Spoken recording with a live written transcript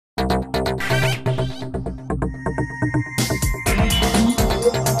We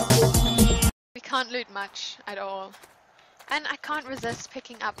can't loot much at all. And I can't resist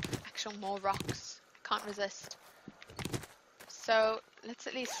picking up actual more rocks. I can't resist. So let's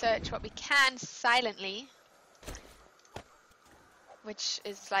at least search what we can silently. Which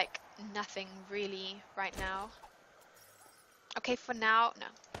is like nothing really right now. Okay, for now, no.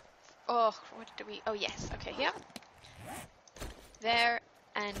 Oh, what do we... Oh, yes. Okay, here. There.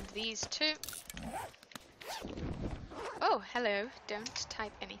 And these two. Oh, hello. Don't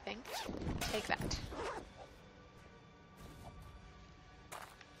type anything. Take that.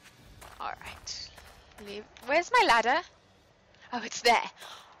 Alright. Leave. Where's my ladder? Oh, it's there.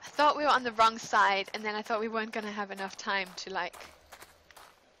 I thought we were on the wrong side, and then I thought we weren't going to have enough time to, like,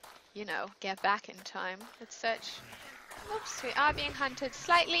 you know, get back in time. Let's search. Oops, we are being hunted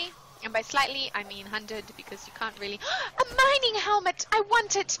slightly. And by slightly, I mean hunted, because you can't really... A mining helmet! I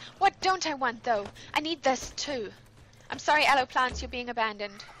want it! What don't I want, though? I need this, too. I'm sorry, aloe plants, you're being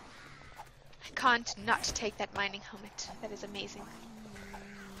abandoned. I can't not take that mining helmet. That is amazing.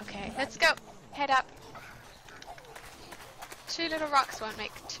 Okay, let's go. Head up. 2 little rocks won't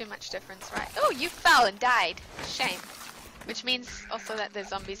make too much difference, right? Oh, you fell and died. Shame. Which means also that there's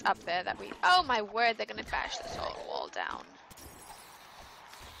zombies up there that we... Oh my word, they're gonna bash this whole wall down.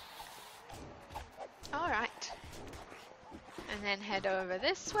 Alright. And then head over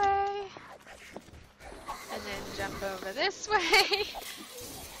this way. And then jump over this way.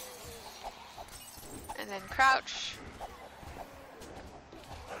 And then crouch.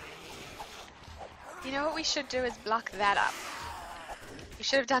 You know what we should do is block that up. We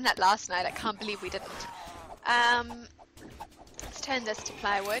should have done that last night. I can't believe we didn't. Let's turn this to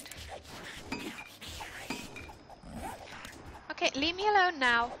plywood. Okay, leave me alone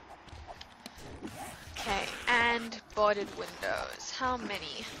now. Okay, and boarded windows. How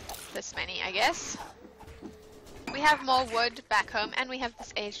many? This many, I guess. We have more wood back home, and we have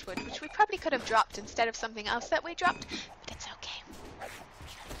this aged wood, which we probably could have dropped instead of something else that we dropped, but it's okay.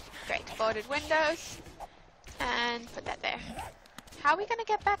 Great, boarded windows, and put that there. How are we gonna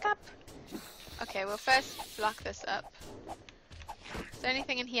get back up? Okay, we'll first block this up. Is there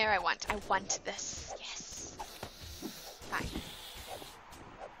anything in here I want? I want this, yes. Fine.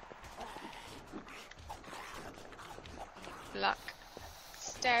 Block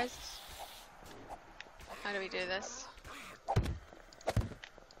stairs. How do we do this?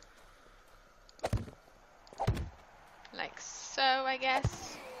 Like so, I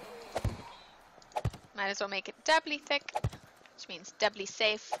guess. Might as well make it doubly thick, which means doubly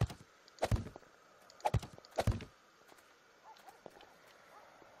safe.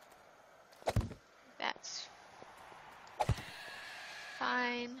 That's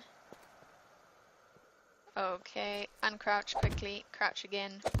fine. Okay, uncrouch quickly, crouch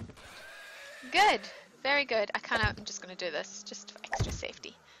again. Good, very good. I'm just gonna do this, just for extra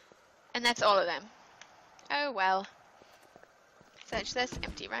safety. And that's all of them. Oh well. Search this,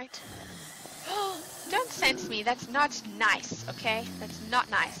 empty, right? Don't sense me, that's not nice, okay? That's not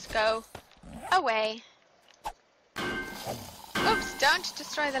nice. Go away. Oops, don't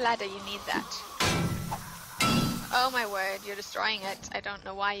destroy the ladder, you need that. Oh my word, you're destroying it. I don't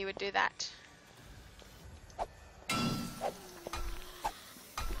know why you would do that.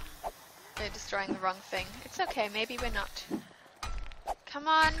 They're destroying the wrong thing. It's okay, maybe we're not. Come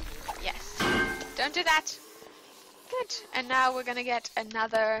on. Yes. Don't do that. Good. And now we're gonna get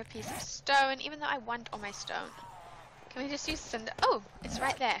another piece of stone, even though I want all my stone. Can we just use cinder? Oh, it's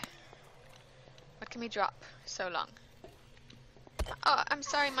right there. What can we drop? So long. Oh, I'm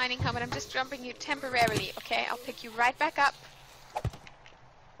sorry, mining helmet. I'm just jumping you temporarily, okay? I'll pick you right back up.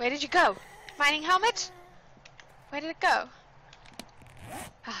 Where did you go? Mining helmet? Where did it go?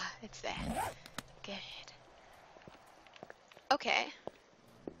 Ah, it's there. Good. Okay.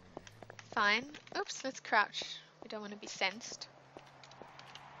 Fine. Oops, let's crouch. We don't want to be sensed.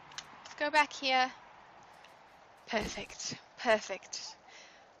 Let's go back here. Perfect. Perfect.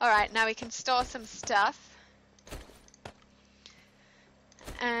 Alright, now we can store some stuff.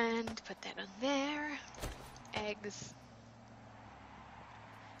 And put that on there. Eggs.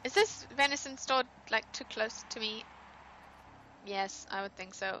 Is this venison stored like too close to me? Yes, I would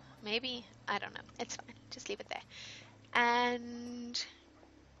think so. Maybe? I don't know. It's fine. Just leave it there. And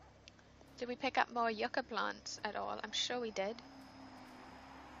did we pick up more yucca plants at all? I'm sure we did.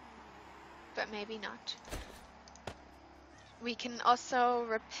 But maybe not. We can also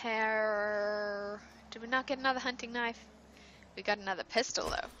repair... Did we not get another hunting knife? We got another pistol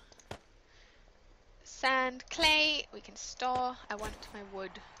though. Sand, clay, we can store. I want my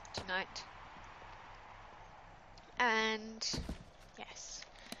wood tonight. And yes.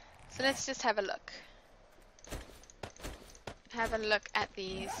 So let's just have a look. Have a look at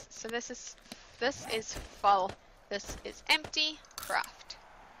these. So this is full. This is empty. Craft.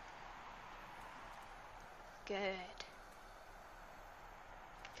 Good.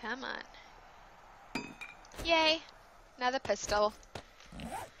 Come on. Yay! Another pistol.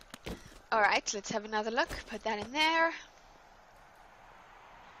 Alright, let's have another look. Put that in there.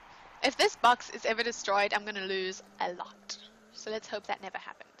 If this box is ever destroyed, I'm gonna lose a lot. So let's hope that never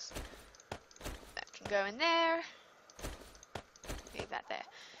happens. That can go in there. Leave that there.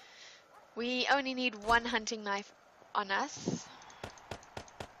 We only need one hunting knife on us.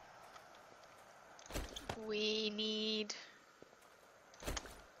 We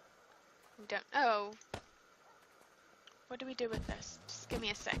don't know. What do we do with this? Just give me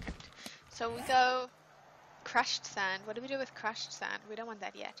a second. So we go crushed sand. What do we do with crushed sand? We don't want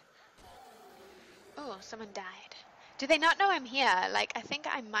that yet. Oh, someone died. Do they not know I'm here? Like, I think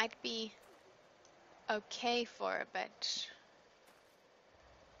I might be okay for a bit.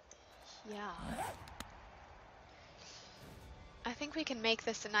 Yeah. I think we can make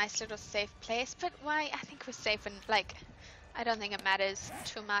this a nice little safe place, but why? I think we're safe and, like, I don't think it matters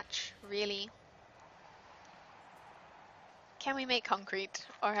too much, really. Can we make concrete?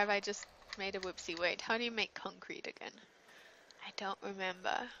 Or have I just made a whoopsie? Wait, how do you make concrete again? I don't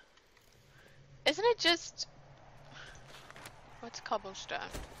remember. Isn't it just... What's cobblestone?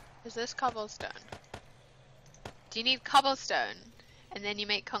 Is this cobblestone? Do you need cobblestone? And then you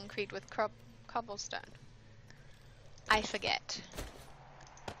make concrete with cobblestone? I forget.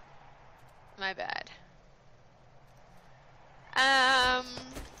 My bad.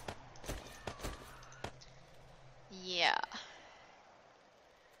 Yeah.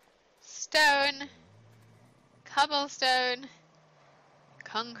 Stone. Cobblestone.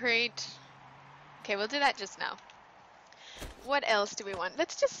 Concrete. Okay, we'll do that just now. What else do we want?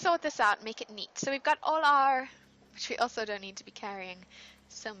 Let's just sort this out, make it neat. So we've got all our... Which we also don't need to be carrying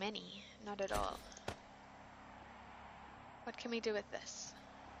so many. Not at all. What can we do with this?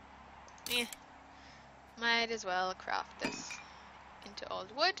 Might as well craft this into old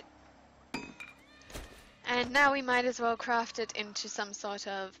wood. And now we might as well craft it into some sort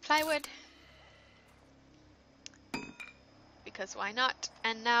of plywood. Because why not?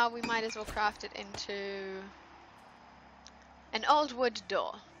 And now we might as well craft it into an old wood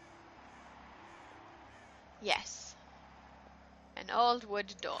door. Yes. An old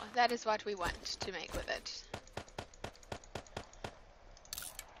wood door. That is what we want to make with it.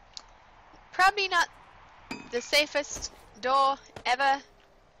 Probably not the safest door ever,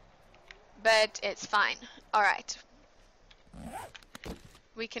 but it's fine. Alright.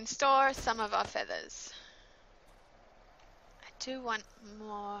 We can store some of our feathers. I do want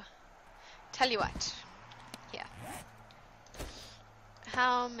more. Tell you what. Here.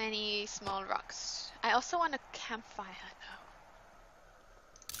 How many small rocks? I also want a campfire though.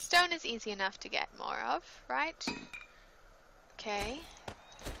 Stone is easy enough to get more of, right? Okay.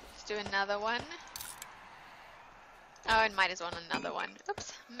 Let's do another one. Oh, and might as well another one.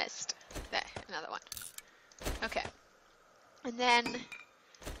 Oops, missed. There, another one. Okay. And then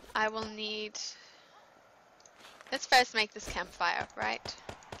I will need... Let's first make this campfire, right?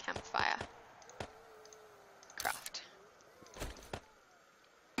 Campfire. Craft.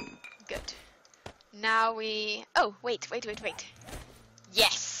 Good. Now we... Oh, wait.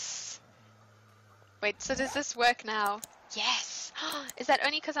 Yes! Wait, so does this work now? Yes! Is that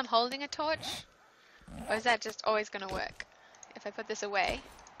only because I'm holding a torch? Or is that just always gonna work? If I put this away,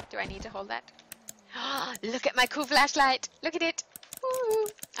 do I need to hold that? Look at my cool flashlight! Look at it! Woo!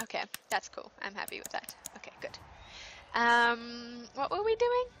 Okay, that's cool. I'm happy with that. Okay, good. What were we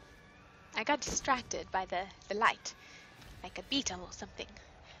doing? I got distracted by the light. Like a beetle or something.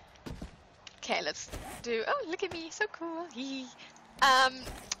 Okay, let's do... Oh, look at me, so cool.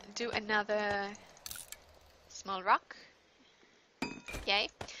 Do another small rock. Yay.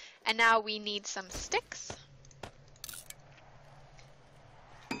 And now we need some sticks.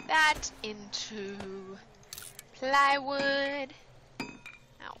 That into plywood.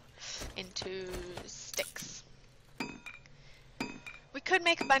 Ow. Into sticks. We could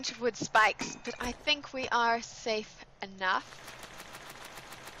make a bunch of wood spikes, but I think we are safe enough.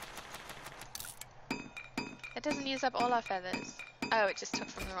 It doesn't use up all our feathers. Oh, it just took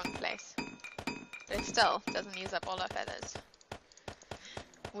from the wrong place. But it still doesn't use up all our feathers.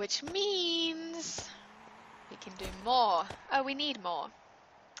 Which means we can do more. Oh, we need more.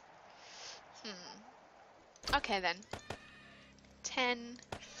 Okay then. 10,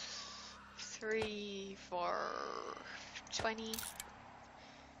 3, 4, 20.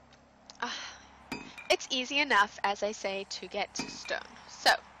 It's easy enough, as I say, to get stone.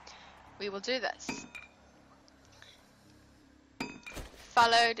 So, we will do this.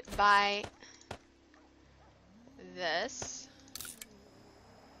 Followed by this.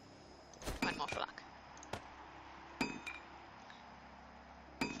 One more for luck.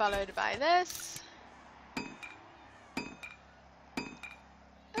 Followed by this.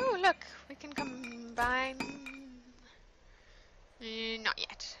 Oh, look, we can combine. Not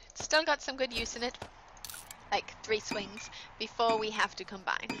yet. It's still got some good use in it. Like 3 swings before we have to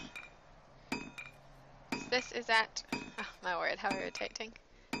combine. This is at... Oh, my word, how irritating.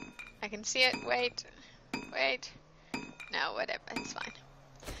 I can see it. Wait. Wait. No, whatever. It's fine.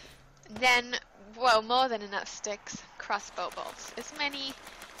 Then, well, more than enough sticks. Crossbow bolts. As many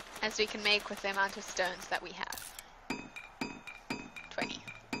as we can make with the amount of stones that we have. 20.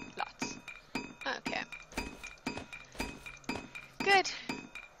 Lots. Okay. Good.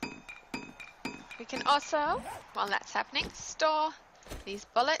 We can also, while that's happening, store these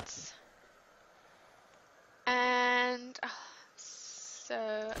bullets. And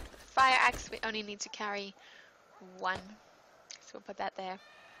so fire axe, we only need to carry 1. So we'll put that there.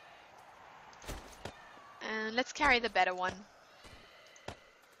 And let's carry the better one.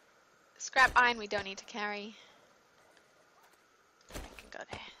 Scrap iron we don't need to carry. I can go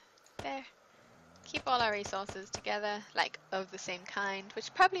there. There. Keep all our resources together, like of the same kind,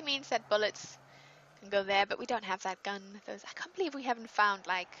 which probably means that bullets can go there, but we don't have that gun. I can't believe we haven't found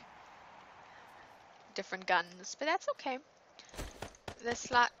like different guns, but that's okay. This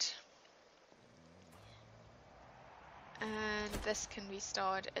slot. And this can be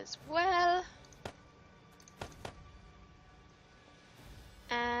stored as well.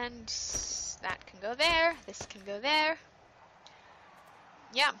 And that can go there. This can go there.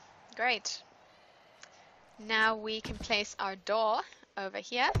 Yeah, great. Now we can place our door over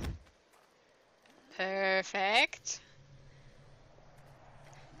here. Perfect.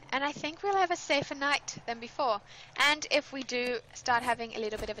 And I think we'll have a safer night than before. And if we do start having a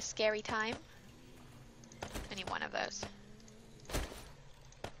little bit of a scary time, any one of those,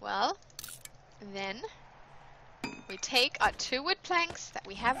 well, then we take our 2 wood planks that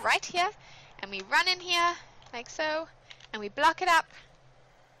we have right here, and we run in here, like so, and we block it up,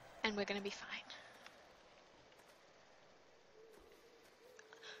 and we're going to be fine.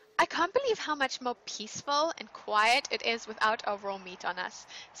 I can't believe how much more peaceful and quiet it is without our raw meat on us.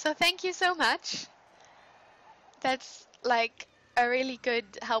 So thank you so much. That's like a really good,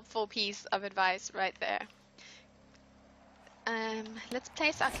 helpful piece of advice right there. Let's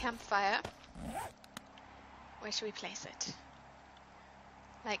place our campfire. Where should we place it?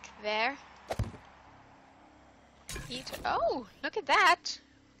 Like there. Eat. Oh, look at that.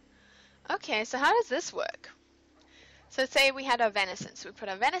 Okay, so how does this work? So say we had our venison. So we put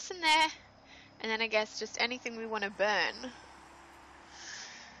our venison there, and then I guess just anything we want to burn.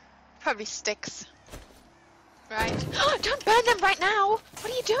 Probably sticks. Right? Oh, don't burn them right now! What are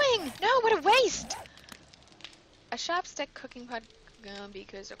you doing? No, what a waste! A sharp stick cooking pot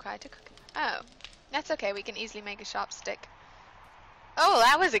because required to cook. Oh, that's okay. We can easily make a sharp stick. Oh,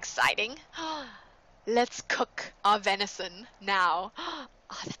 that was exciting. Let's cook our venison now. Oh,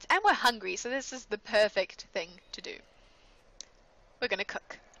 and we're hungry, so this is the perfect thing to do. We're gonna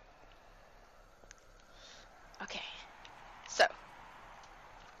cook. Okay, so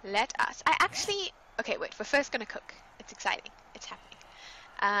let us. Okay, wait. We're first gonna cook. It's exciting. It's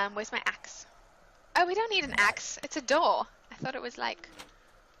happening. Where's my axe? Oh, we don't need an axe. It's a door. I thought it was like,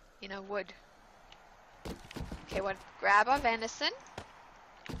 you know, wood. Okay, well, grab our venison.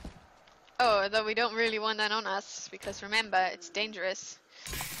 Oh, though we don't really want that on us, because remember, it's dangerous.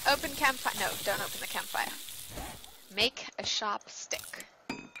 Open campfire. No, don't open the campfire. Make a sharp stick.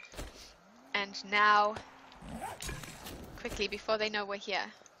 And now, quickly, before they know we're here.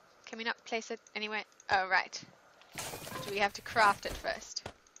 Can we not place it anywhere? Oh, right. Do we have to craft it first?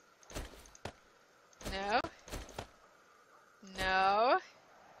 No. No.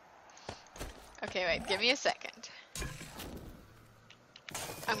 Okay, wait, give me a second.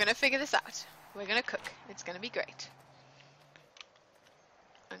 I'm gonna figure this out. We're gonna cook. It's gonna be great.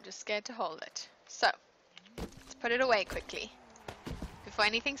 I'm just scared to hold it. So, let's put it away quickly before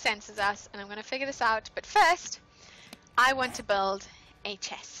anything senses us, and I'm gonna figure this out. But first, I want to build a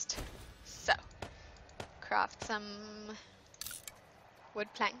chest. So, craft some wood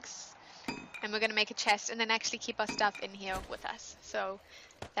planks, and we're gonna make a chest and then actually keep our stuff in here with us. So,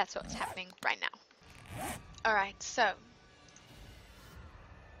 that's what's happening right now. Alright, so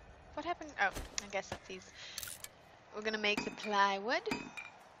what happened? Oh, I guess that's these. We're gonna make the plywood.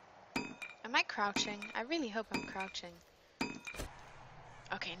 Am I crouching? I really hope I'm crouching.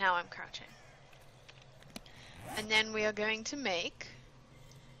 Okay, now I'm crouching. And then we are going to make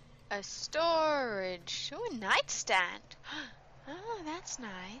A storage. Ooh, a nightstand. Oh, that's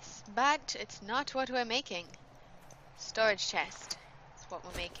nice. But it's not what we're making. Storage chest is what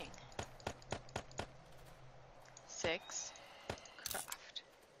we're making. 6. Craft.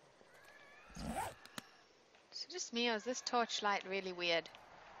 Is it just me or is this torchlight really weird?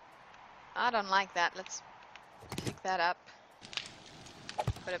 I don't like that. Let's pick that up.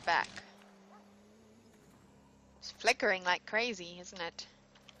 Put it back. It's flickering like crazy, isn't it?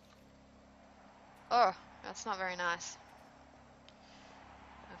 Oh, that's not very nice.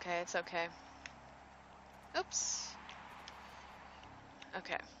 Okay, it's okay. Oops.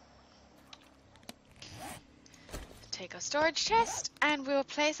 Okay. Take our storage chest, and we'll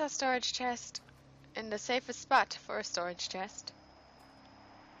place our storage chest in the safest spot for a storage chest.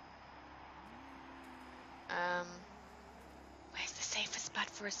 Where's the safest spot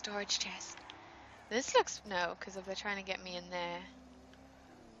for a storage chest? This looks... no, because if they're trying to get me in there...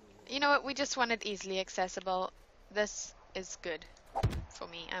 You know what, we just want it easily accessible. This is good for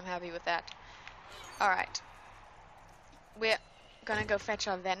me. I'm happy with that. Alright. We're gonna go fetch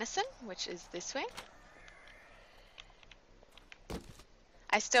our venison, which is this way.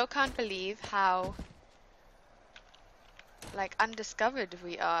 I still can't believe how like undiscovered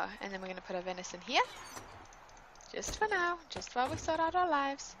we are. And then we're gonna put our venison here. Just for now, just while we sort out our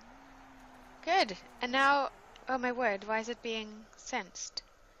lives. Good. And now, oh my word, why is it being sensed?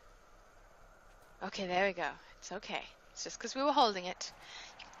 Okay, there we go. It's okay. It's just because we were holding it.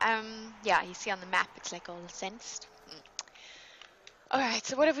 Yeah, you see on the map, it's like all sensed. Alright,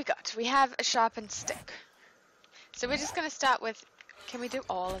 so what have we got? We have a sharpened stick. So we're just going to start with, can we do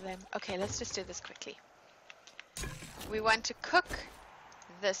all of them? Okay, let's just do this quickly. We want to cook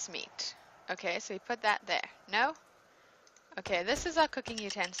this meat. Okay, so we put that there. No? Okay, this is our cooking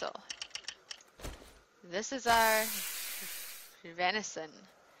utensil. This is our venison.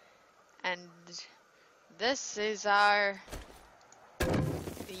 And this is our...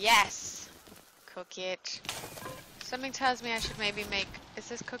 yes! Cook it. Something tells me I should maybe make... is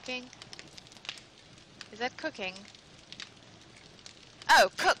this cooking? Is that cooking? Oh,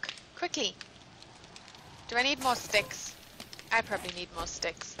 cook! Quickly! Do I need more sticks? I probably need more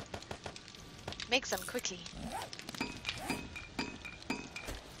sticks. Make some quickly.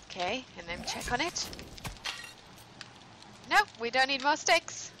 Okay, and then check on it. Nope, we don't need more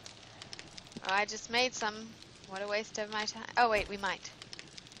sticks. Oh, I just made some. What a waste of my time. Oh wait, we might.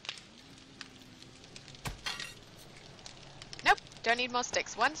 Nope, don't need more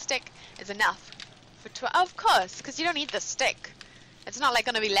sticks. 1 stick is enough. For of course, because you don't need the stick. It's not like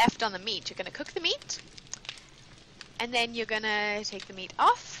going to be left on the meat. You're going to cook the meat. And then you're going to take the meat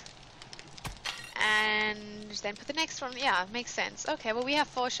off. And then put the next one. Yeah, makes sense. Okay, well we have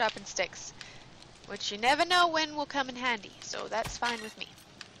 4 sharpened sticks. Which you never know when will come in handy. So that's fine with me.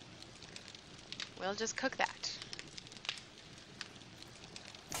 We'll just cook that.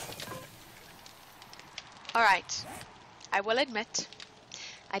 Alright. I will admit,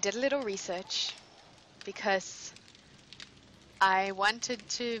 I did a little research. Because I wanted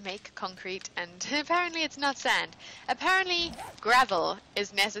to make concrete and apparently it's not sand. Apparently gravel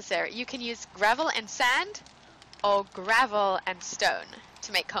is necessary. You can use gravel and sand or gravel and stone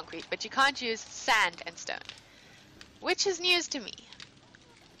to make concrete, but you can't use sand and stone, which is news to me.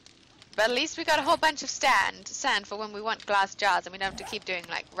 But at least we got a whole bunch of sand for when we want glass jars and we don't have to keep doing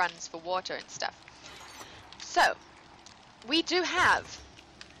like runs for water and stuff. So we do have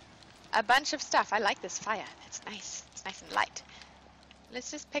a bunch of stuff. I like this fire. It's nice. It's nice and light. Let's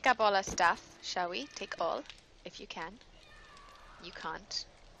just pick up all our stuff, shall we? Take all, if you can. You can't.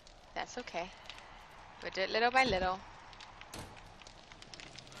 That's okay. We'll do it little by little.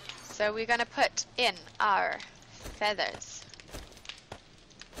 So we're gonna put in our feathers.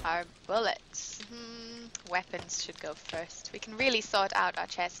 Our bullets. Weapons should go first. We can really sort out our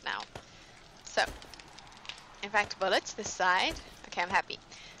chest now. So, in fact, bullets this side. Okay, I'm happy.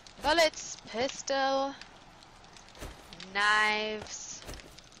 Bullets, pistol, knives,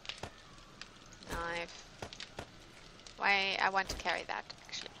 knife. Why I want to carry that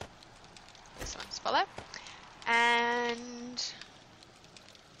actually. This one's fuller. And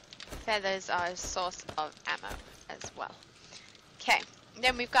feathers are a source of ammo as well. Okay,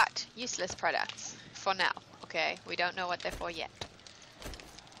 then we've got useless products for now. Okay, we don't know what they're for yet.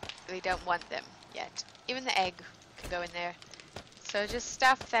 We don't want them yet. Even the egg can go in there. So just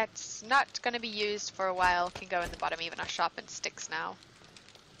stuff that's not going to be used for a while can go in the bottom. Even our sharpened sticks now.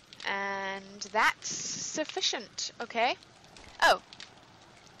 And that's sufficient. Okay. Oh.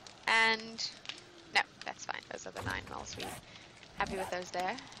 And no, that's fine. Those are the 9 mils. We're happy with those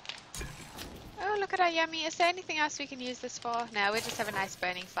there. Oh, look at our yummy. Is there anything else we can use this for? No, we just have a nice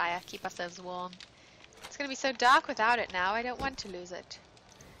burning fire. Keep ourselves warm. It's going to be so dark without it now. I don't want to lose it.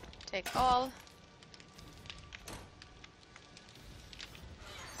 Take all.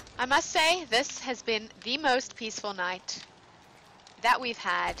 I must say, this has been the most peaceful night that we've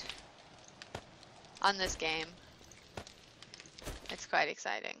had on this game. It's quite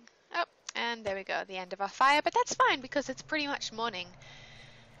exciting. Oh, and there we go, the end of our fire. But that's fine because it's pretty much morning.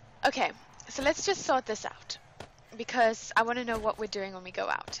 Okay, so let's just sort this out, because I want to know what we're doing when we go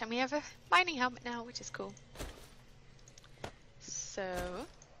out. And we have a mining helmet now, which is cool. So,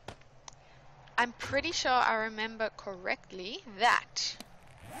 I'm pretty sure I remember correctly that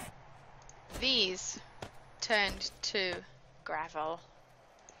these turned to gravel.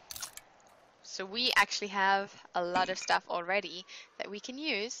 So we actually have a lot of stuff already that we can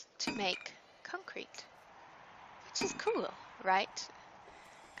use to make concrete, which is cool, right?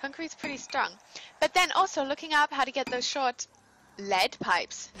 Concrete's pretty strong. But then also looking up how to get those short lead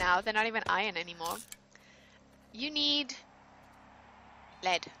pipes now, they're not even iron anymore. You need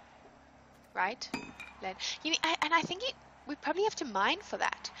lead, right? Lead. You need, and I think we probably have to mine for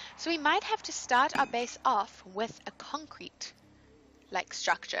that. So we might have to start our base off with a concrete like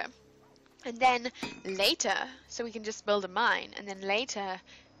structure. And then later, so we can just build a mine, and then later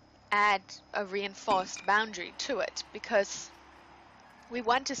add a reinforced boundary to it, because we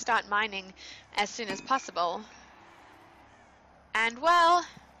want to start mining as soon as possible. And well,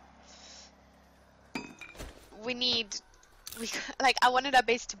 I wanted our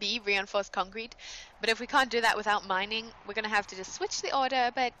base to be reinforced concrete, but if we can't do that without mining, we're gonna have to just switch the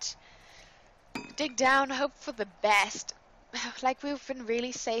order, but dig down, hope for the best. Like, we've been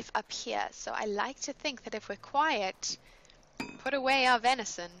really safe up here, so I like to think that if we're quiet, put away our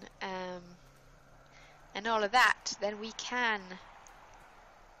venison, and all of that, then we can,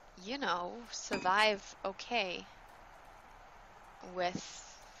 you know, survive okay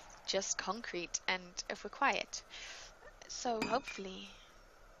with just concrete, and if we're quiet. So hopefully.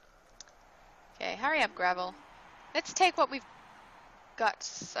 Okay, hurry up, gravel. Let's take what we've got.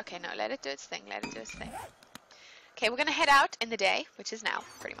 Okay, no, let it do its thing, let it do its thing. Okay, we're gonna head out in the day, which is now,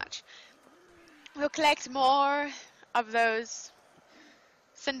 pretty much. We'll collect more of those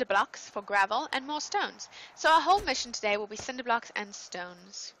cinder blocks for gravel and more stones. So our whole mission today will be cinder blocks and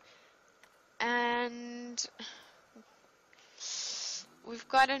stones. And we've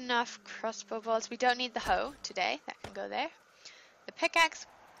got enough crossbow bolts. We don't need the hoe today, that can go there. The pickaxe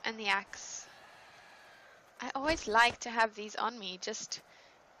and the axe. I always like to have these on me, just...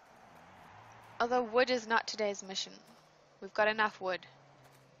 Although wood is not today's mission. We've got enough wood.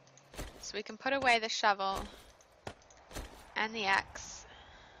 So we can put away the shovel and the axe.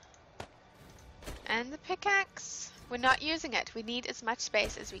 And the pickaxe. We're not using it. We need as much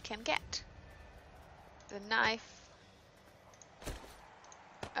space as we can get. The knife.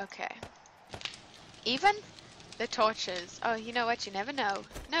 Okay. Even the torches. Oh, you know what? You never know.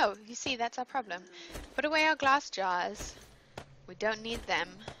 No, you see, that's our problem. Put away our glass jars. We don't need them.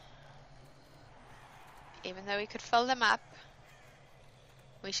 Even though we could fill them up,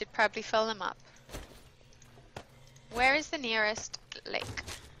 we should probably fill them up. Where is the nearest lake?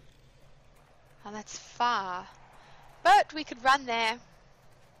 Oh, that's far. But we could run there.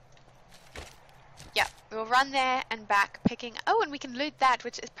 Yeah, we'll run there and back picking... Oh, and we can loot that,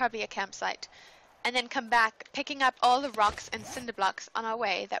 which is probably a campsite. And then come back picking up all the rocks and cinder blocks on our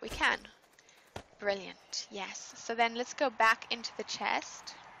way that we can. Brilliant, yes. So then let's go back into the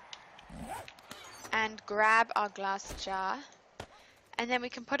chest and grab our glass jar, and then we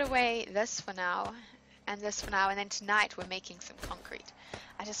can put away this for now and this for now, and then tonight we're making some concrete.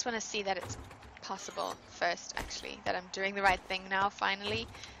 I just want to see that it's possible first, actually, that I'm doing the right thing now finally.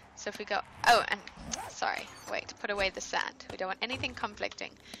 So if we go, oh, and sorry, wait, put away the sand. We don't want anything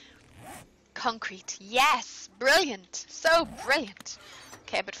conflicting. Concrete, yes, brilliant, so brilliant.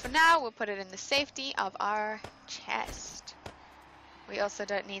 Okay, but for now we'll put it in the safety of our chest. We also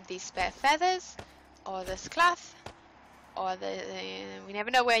don't need these spare feathers or this cloth, or we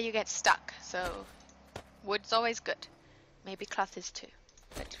never know where you get stuck, so wood's always good. Maybe cloth is too,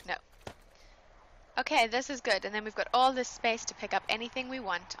 but no. Okay, this is good, and then we've got all this space to pick up anything we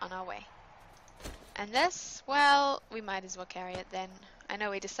want on our way. And this, well, we might as well carry it then. I know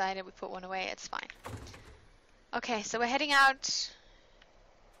we decided we put one away, it's fine. Okay, so we're heading out.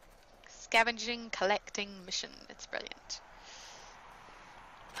 Scavenging, collecting mission, it's brilliant.